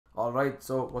Alright,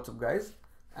 so what's up guys,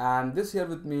 and this here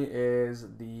with me is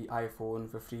the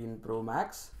iPhone 15 Pro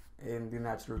Max in the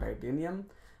natural titanium,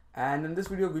 and in this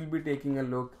video we'll be taking a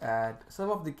look at some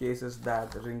of the cases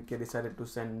that Ringke decided to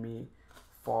send me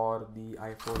for the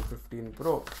iPhone 15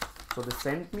 Pro. So they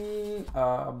sent me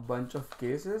a bunch of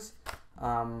cases,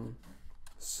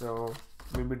 so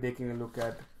we'll be taking a look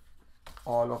at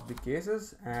all of the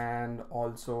cases and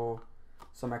also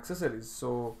some accessories.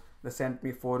 So they sent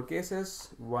me 4 cases,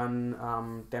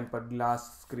 one tempered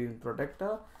glass screen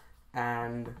protector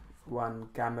and one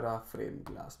camera frame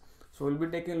glass. So we'll be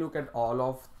taking a look at all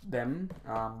of them,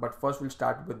 but first we'll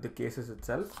start with the cases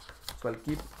itself. So I'll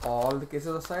keep all the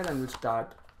cases aside and we'll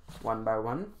start one by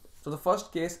one. So the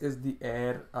first case is the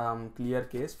Air clear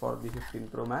case for the 15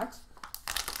 Pro Max.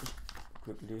 Just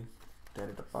quickly tear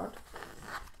it apart.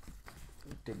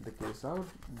 Take the case out.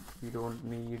 We don't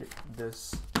need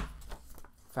this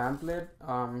fan plate.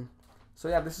 So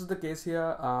yeah, this is the case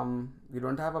here. We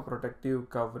don't have a protective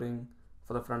covering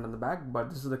for the front and the back, but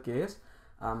this is the case.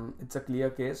 It's a clear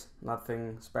case,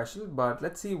 nothing special, but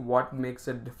let's see what makes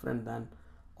it different than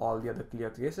all the other clear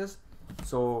cases.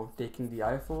 So taking the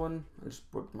iPhone, I'll just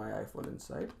put my iPhone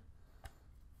inside.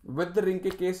 With the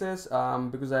Ringke cases,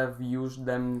 because I've used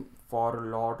them for a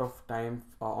lot of time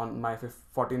on my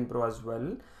 14 Pro as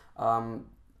well,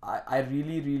 I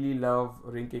really love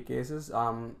Ringke cases.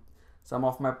 Some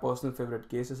of my personal favorite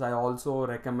cases. I also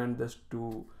recommend this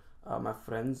to my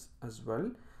friends as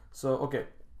well. So okay,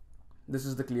 this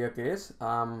is the clear case.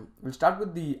 We'll start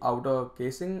with the outer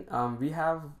casing. We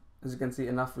have, as you can see,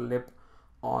 enough lip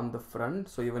on the front,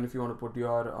 so even if you want to put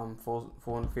your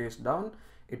phone face down,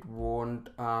 it won't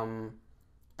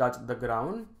touch the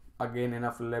ground. Again,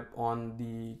 enough lip on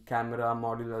the camera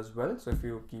module as well, so if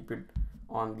you keep it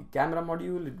on the camera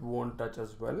module, it won't touch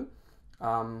as well.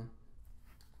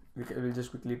 We'll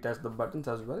just quickly test the buttons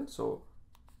as well. So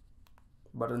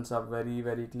buttons are very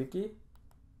clicky,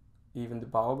 even the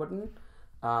power button.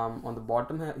 On the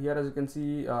bottom here, as you can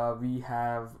see, we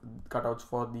have cutouts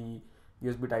for the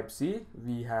USB Type-C,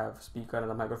 we have speaker and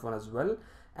a microphone as well,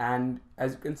 and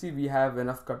as you can see, we have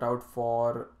enough cutout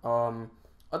for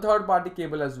a third-party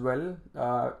cable as well.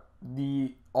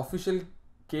 The official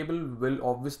cable will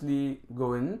obviously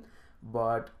go in,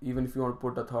 but even if you want to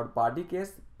put a third-party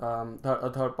case,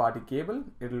 a third-party cable,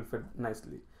 it will fit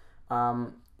nicely.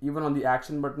 Even on the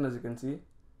action button, as you can see,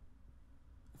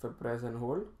 if I press and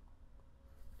hold,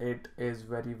 it is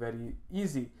very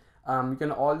easy. You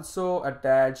can also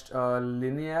attach a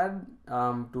lanyard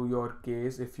to your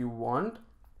case if you want,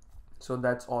 so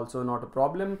that's also not a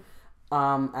problem.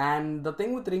 And the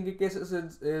thing with Ringke cases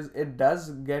is it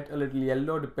does get a little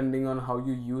yellow depending on how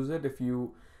you use it. If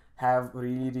you have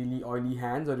really oily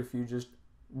hands, or if you just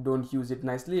don't use it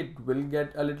nicely, it will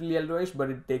get a little yellowish, but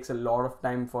it takes a lot of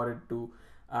time for it to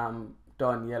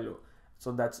turn yellow.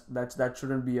 So that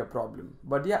shouldn't be a problem.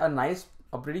 But yeah,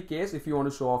 a pretty case if you want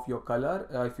to show off your color.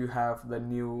 If you have the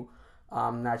new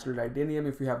natural titanium,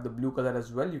 if you have the blue color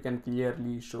as well, you can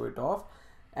clearly show it off.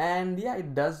 And yeah,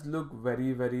 it does look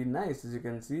very nice, as you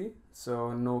can see,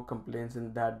 so no complaints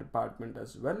in that department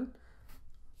as well.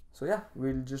 So yeah,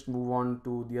 we'll just move on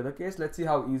to the other case. Let's see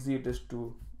how easy it is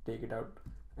to take it out,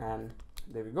 and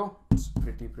there we go. It's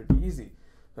pretty easy.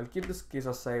 I'll keep this case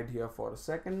aside here for a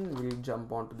second. We'll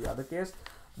jump on to the other case.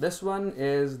 This one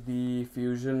is the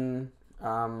Fusion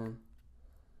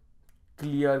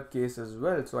clear case as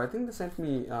well. So I think they sent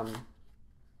me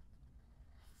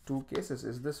 2 cases.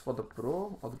 Is this for the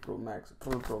Pro or the Pro Max?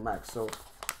 For the Pro Max. So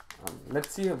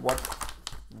let's see what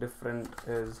different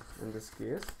is in this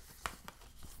case.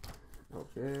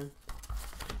 Okay,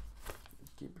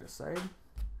 keep it aside.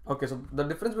 Okay, so the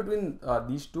difference between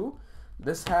these two,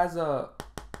 this has a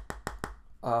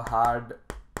hard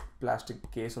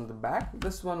plastic case on the back.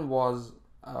 This one was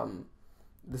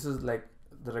this is like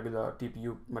the regular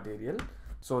TPU material,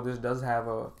 so this does have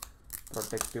a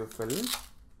protective film,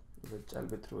 which I'll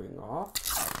be throwing off,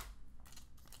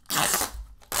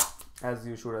 as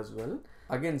you should as well.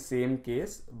 Again, same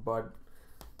case, but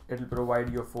it will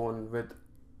provide your phone with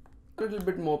a little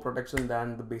bit more protection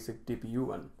than the basic TPU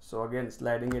one. So again,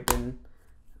 sliding it in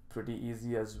pretty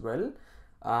easy as well.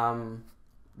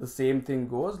 The same thing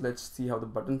goes. Let's see how the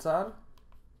buttons are.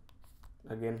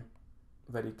 Again,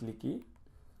 very clicky.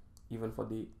 Even for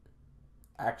the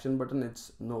action button,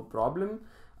 it's no problem.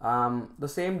 The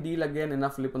same deal again,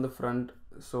 enough lip on the front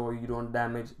so you don't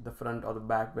damage the front or the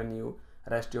back when you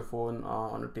rest your phone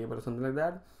on a table or something like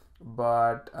that.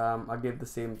 But again, the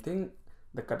same thing,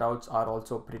 the cutouts are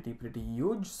also pretty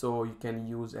huge, so you can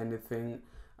use anything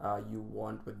you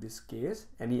want with this case,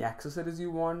 any accessories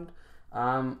you want.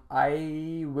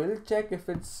 I will check if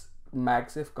it's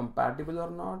MagSafe compatible or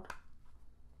not.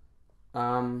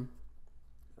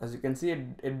 As you can see,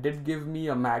 it did give me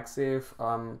a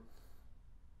MagSafe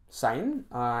sign,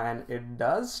 and it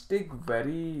does stick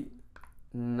very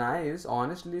nice.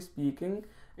 Honestly speaking,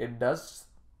 it does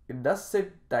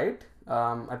sit tight.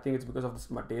 I think it's because of this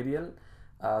material.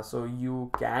 So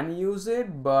you can use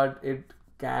it, but it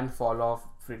can fall off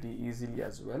pretty easily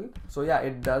as well. So yeah,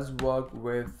 it does work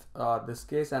with this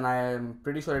case, and I am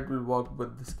pretty sure it will work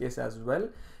with this case as well.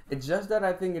 It's just that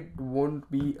I think it won't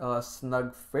be a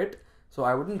snug fit, so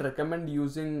I wouldn't recommend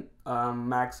using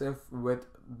MagSafe with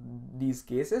these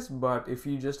cases. But if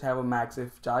you just have a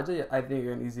MagSafe charger, I think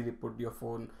you can easily put your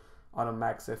phone on a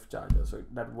MagSafe charger, so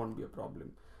that won't be a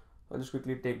problem. I'll just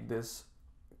quickly take this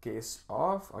case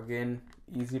off. Again,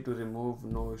 easy to remove,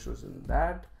 no issues in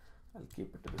that. I'll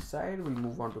keep it to the side. We'll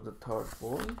move on to the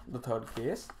third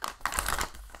case.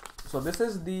 So this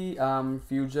is the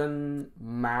Fusion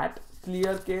matte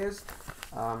clear case.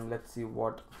 Let's see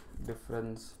what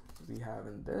difference we have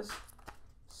in this.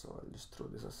 So I'll just throw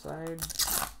this aside,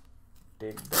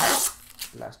 take the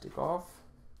plastic off.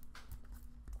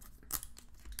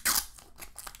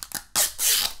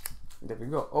 There we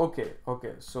go.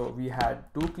 Okay, so we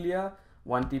had two clear,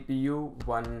 one TPU,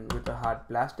 one with a hard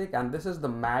plastic, and this is the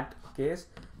matte case.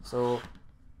 So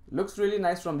looks really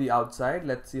nice from the outside.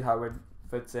 Let's see how it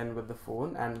fits in with the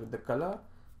phone and with the color.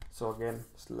 So again,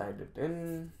 slide it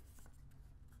in.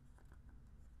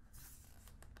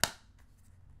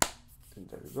 And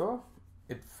there we go.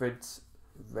 It fits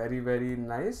very, very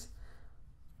nice.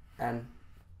 And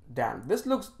damn, this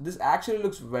actually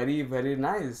looks very, very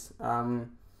nice.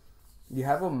 You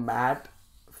have a matte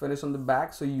finish on the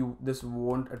back, so this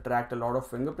won't attract a lot of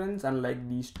fingerprints, unlike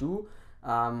these two.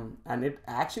 And it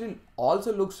actually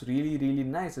also looks really, really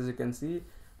nice, as you can see.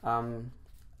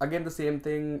 Again, the same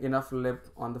thing, enough lip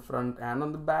on the front and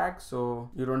on the back, so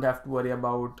you don't have to worry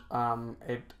about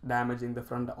it damaging the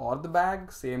front or the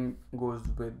back. Same goes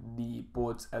with the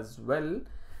ports as well.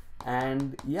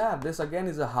 And yeah, this again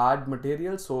is a hard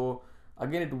material, so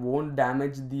again it won't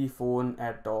damage the phone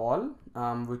at all,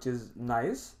 which is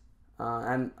nice.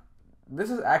 And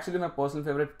this is actually my personal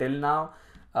favorite till now.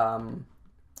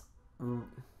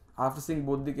 After seeing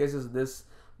both the cases, this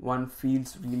one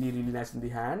feels really, really nice in the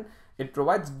hand. It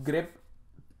provides grip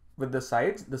with the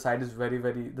sides. The sides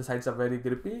are very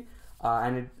grippy,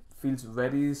 and it feels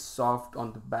very soft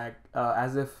on the back,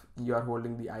 as if you are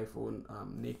holding the iPhone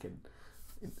naked.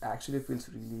 It actually feels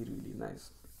really, really nice.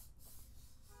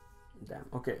 Damn.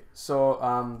 Okay,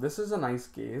 so this is a nice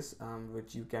case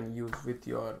which you can use with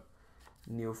your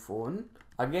new phone.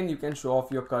 Again, you can show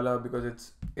off your color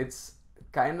because it's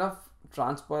kind of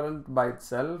transparent by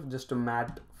itself, just a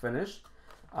matte finish.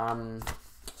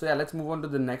 So yeah, let's move on to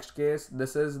the next case.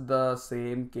 This is the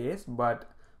same case but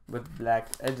with black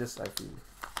edges, I feel.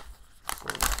 So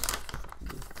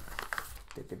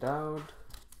take it out,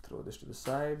 throw this to the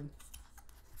side.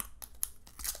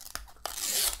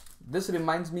 This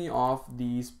reminds me of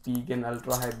the Spigen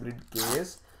Ultra Hybrid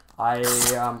case. I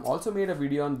also made a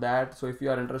video on that, so if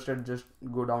you are interested, just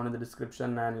go down in the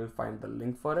description and you'll find the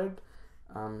link for it.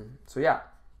 So yeah,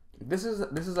 this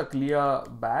is a clear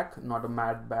back, not a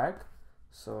matte back.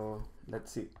 So let's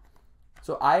see.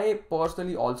 So I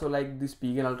personally also like the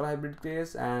Spigen Ultra Hybrid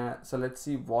case, so let's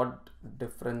see what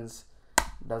difference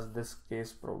does this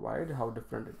case provide, how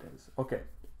different it is. Okay,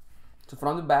 so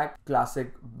from the back,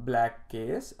 classic black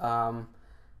case.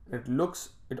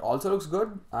 It also looks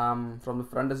good. From the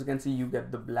front, as you can see, you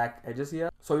get the black edges here,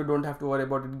 so you don't have to worry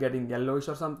about it getting yellowish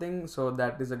or something, so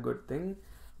that is a good thing.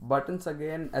 Buttons,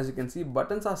 again, as you can see,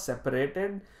 buttons are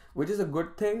separated, which is a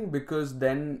good thing because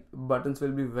then buttons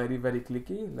will be very, very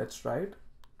clicky. Let's try it.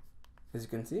 As you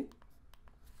can see,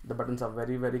 the buttons are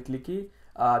very, very clicky.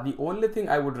 The only thing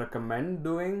I would recommend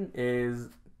doing is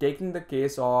taking the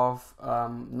case off,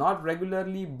 not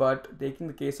regularly, but taking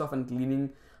the case off and cleaning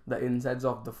the insides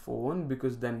of the phone,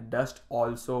 because then dust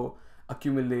also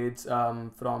accumulates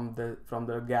from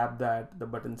the gap that the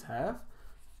buttons have.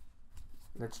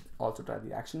 Let's also try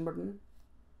the action button.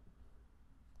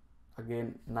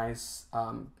 Again, nice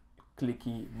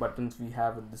clicky buttons we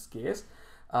have in this case.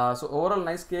 So overall,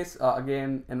 nice case.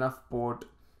 Again, enough port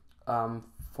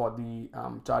for the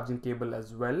charging cable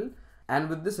as well. And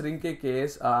with this Ringke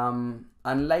case,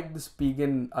 unlike the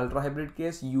Spigen Ultra Hybrid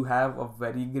case, you have a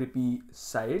very grippy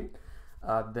side.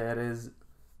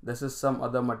 This is some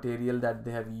other material that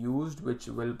they have used, which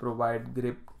will provide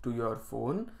grip to your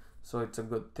phone. So it's a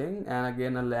good thing. And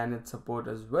again, a lanyard support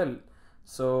as well.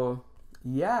 So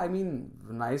yeah, I mean,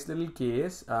 nice little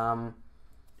case.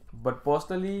 But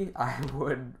personally, I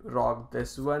would rock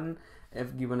this one.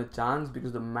 if given a chance,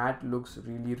 because the matte looks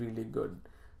really good.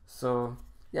 So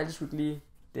yeah, just quickly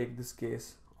take this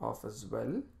case off as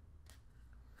well,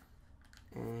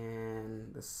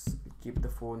 and this, keep the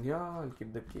phone here, I'll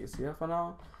keep the case here for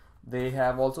now. They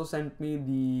have also sent me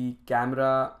the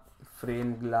camera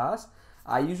frame glass.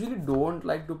 I usually don't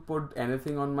like to put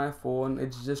anything on my phone,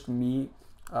 it's just me,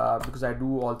 because I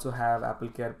do also have Apple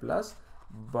Care Plus,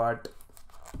 but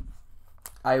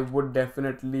I would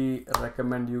definitely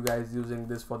recommend you guys using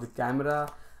this for the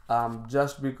camera,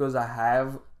 just because I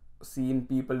have seen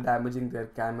people damaging their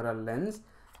camera lens,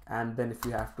 and then if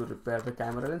you have to repair the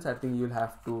camera lens, I think you'll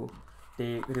have to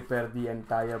repair the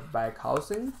entire back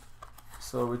housing,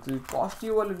 so it will cost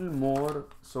you a little more.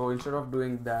 So instead of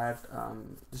doing that,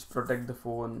 just protect the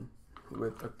phone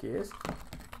with a case.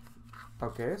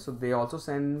 Okay, so they also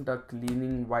sent a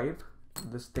cleaning wipe,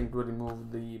 this thing to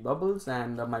remove the bubbles,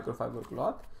 and a microfiber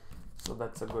cloth, so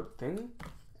that's a good thing.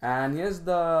 And here's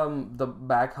the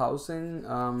back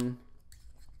housing.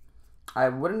 I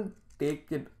wouldn't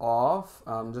take it off,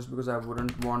 just because I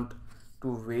wouldn't want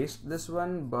to waste this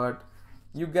one, but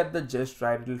you get the gist,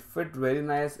 right? It'll fit very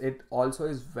nice. It also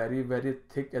is very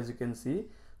thick, as you can see,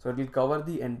 so it will cover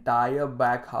the entire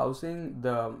back housing,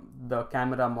 the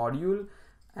camera module.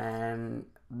 And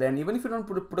then even if you don't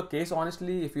put a case,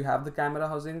 honestly, if you have the camera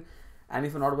housing and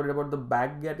if you're not worried about the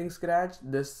back getting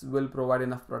scratched, this will provide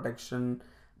enough protection,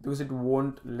 because it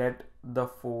won't let the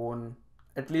phone,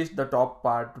 at least the top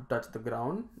part, to touch the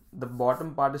ground. The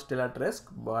bottom part is still at risk,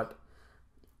 but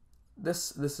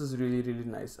this is really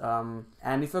nice.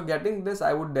 And if you're getting this,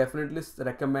 I would definitely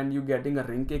recommend you getting a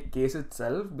Ringke case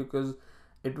itself, because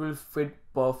it will fit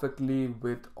perfectly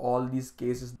with all these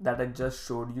cases that I just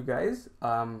showed you guys.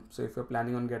 So if you're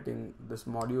planning on getting this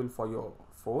module for your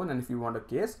phone, and if you want a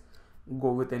case,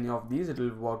 go with any of these, it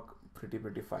will work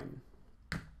pretty fine.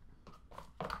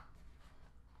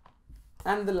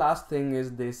 And the last thing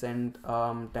is they sent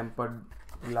tempered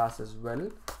glass as well,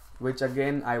 which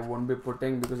again I won't be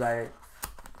putting, because I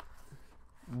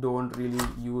don't really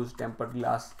use tempered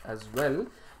glass as well,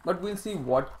 but we'll see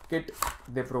what kit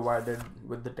they provided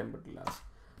with the tempered glass.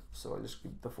 So I'll just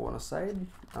keep the phone aside.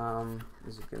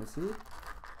 As you can see,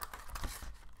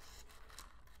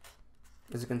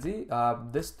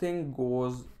 this thing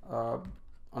goes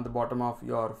on the bottom of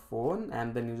your phone,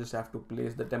 and then you just have to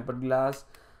place the tempered glass.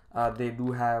 They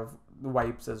do have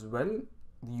wipes as well.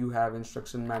 You have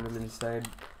instruction manual inside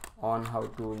on how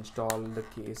to install the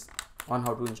case, on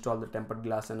how to install the tempered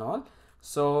glass and all.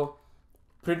 So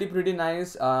pretty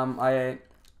nice. I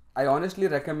honestly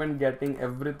recommend getting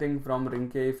everything from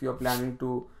Ringke. If you're planning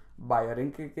to buy a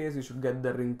Ringke case, you should get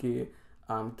the Ringke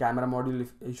camera module.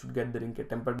 If you should get the Ringke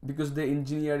tempered, because they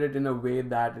engineered it in a way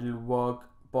that it will work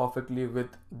perfectly with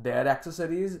their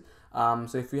accessories. So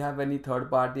if you have any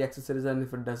third-party accessories and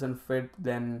if it doesn't fit,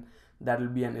 then that will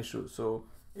be an issue. So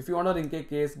if you want a Ringke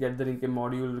case, get the Ringke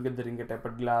module, get the Ringke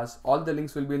tempered glass. All the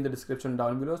links will be in the description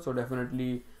down below, so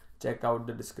definitely check out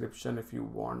the description if you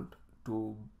want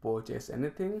to purchase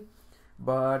anything.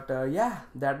 But yeah,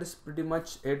 that is pretty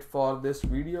much it for this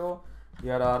video.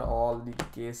 Here are all the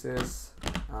cases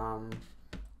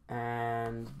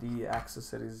and the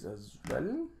accessories as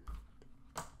well.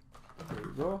 There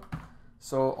you go.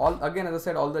 So again, as I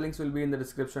said, all the links will be in the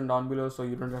description down below, so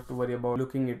you don't have to worry about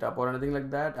looking it up or anything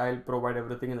like that. I'll provide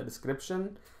everything in the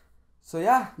description. So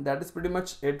yeah, that is pretty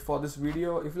much it for this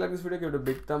video. If you like this video, give it a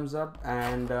big thumbs up,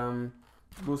 and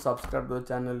do subscribe to the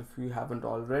channel if you haven't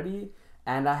already.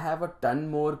 And I have a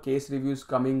ton more case reviews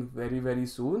coming very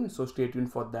soon, so stay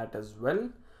tuned for that as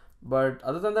well. But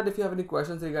other than that, if you have any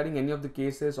questions regarding any of the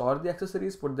cases or the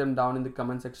accessories, put them down in the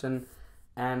comment section,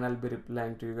 and I'll be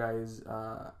replying to you guys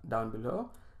down below.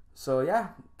 So yeah,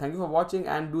 thank you for watching,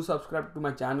 and do subscribe to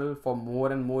my channel for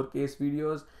more and more case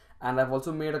videos. And I've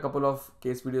also made a couple of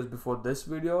case videos before this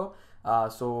video,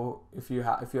 so if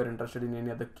you're interested in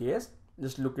any other case,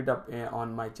 just look it up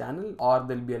on my channel, or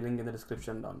there'll be a link in the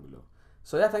description down below.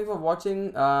 So yeah, thank you for watching,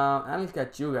 and I'll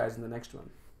catch you guys in the next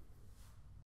one.